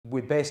We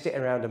based it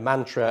around a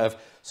mantra of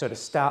sort of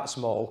start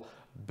small,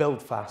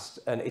 build fast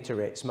and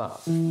iterate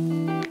smart. So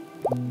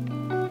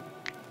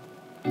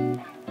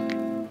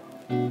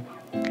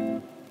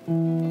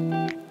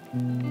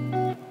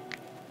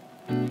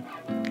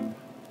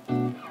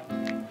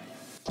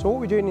what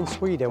we're doing in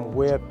Sweden,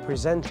 we're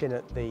presenting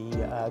at the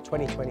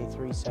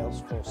 2023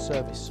 Salesforce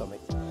Service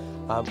Summit.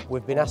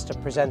 We've been asked to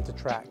present a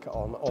track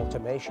on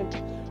automation.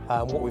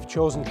 What we've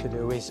chosen to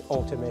do is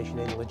automation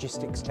in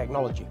logistics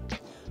technology.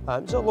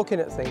 So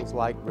looking at things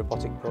like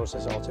robotic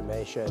process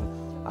automation,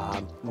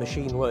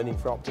 machine learning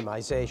for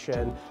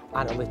optimization,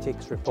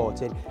 analytics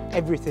reporting,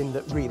 everything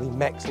that really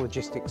makes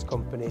logistics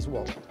companies,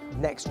 well,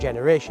 next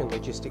generation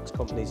logistics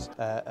companies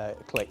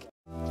click.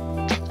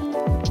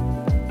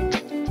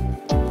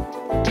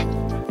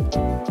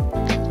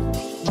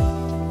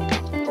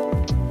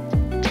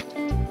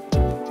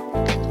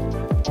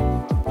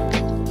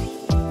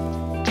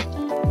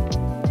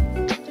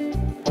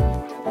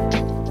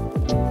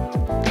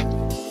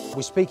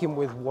 We're speaking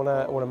with one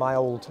of my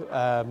old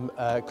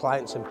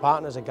clients and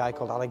partners, a guy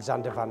called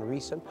Alexander Van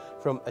Riesen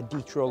from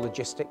Aditro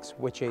Logistics,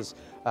 which is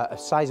a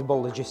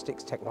sizable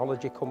logistics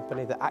technology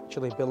company that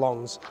actually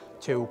belongs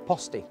to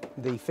Posti,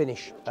 the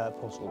Finnish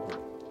postal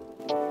group.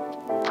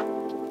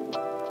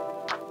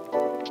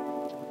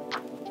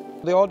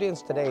 The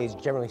audience today is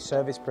generally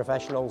service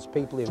professionals,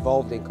 people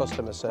involved in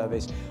customer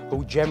service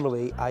who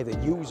generally either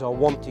use or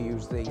want to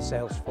use the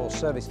Salesforce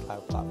Service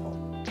Cloud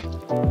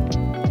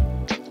platform.